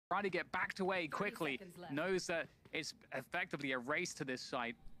trying to get backed away quickly, knows that it's effectively a race to this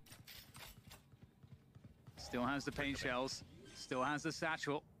site. Still has the paint shells, still has the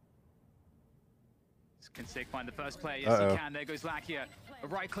satchel. Can SicK find the first player? Yes, he can. There goes Lakia. A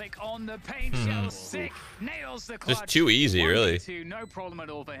right click on the paint shell. SicK nails the clutch. Just too easy, really. No problem at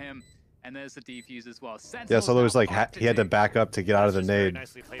all for him. And there's the defuse as well. Yeah, so there was like he had to back up to get out of the nade,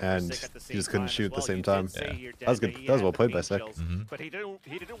 and he just couldn't shoot at the same time. Yeah. That was good. That was well played by SicK. But he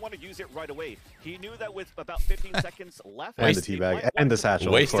didn't want to use it right away. He knew that with about 15 seconds left, and the teabag and the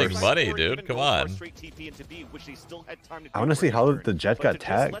satchel. Wasting money, dude. Come on. I want to see how the Jet got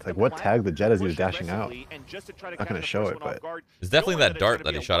tagged. Like what tagged the Jet as he was dashing out. Not gonna show it, but it's definitely that dart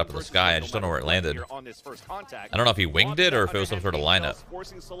that he shot up in the sky. I just don't know where it landed. I don't know if he winged it or if it was some sort of lineup.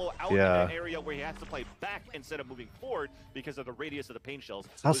 Yeah. Area where he has to play back instead of moving forward because of the radius of the paint shells.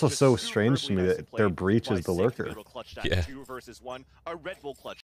 It's also so strange to me that their breach is the lurker. Yeah.